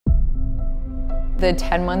The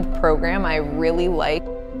 10-month program I really like.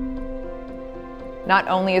 Not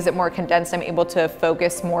only is it more condensed, I'm able to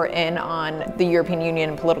focus more in on the European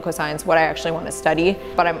Union and political science, what I actually want to study,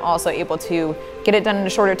 but I'm also able to get it done in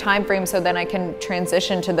a shorter time frame so then I can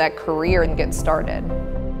transition to that career and get started.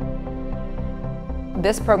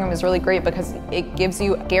 This program is really great because it gives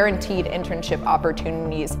you guaranteed internship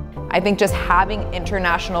opportunities. I think just having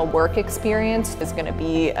international work experience is going to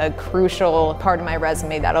be a crucial part of my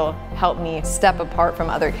resume that'll help me step apart from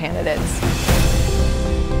other candidates.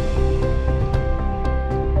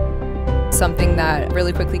 Something that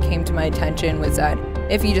really quickly came to my attention was that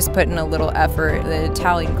if you just put in a little effort, the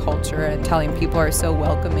Italian culture and Italian people are so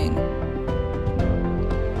welcoming.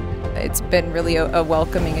 It's been really a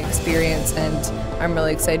welcoming experience, and I'm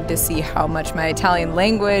really excited to see how much my Italian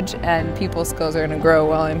language and people skills are going to grow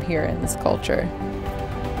while I'm here in this culture.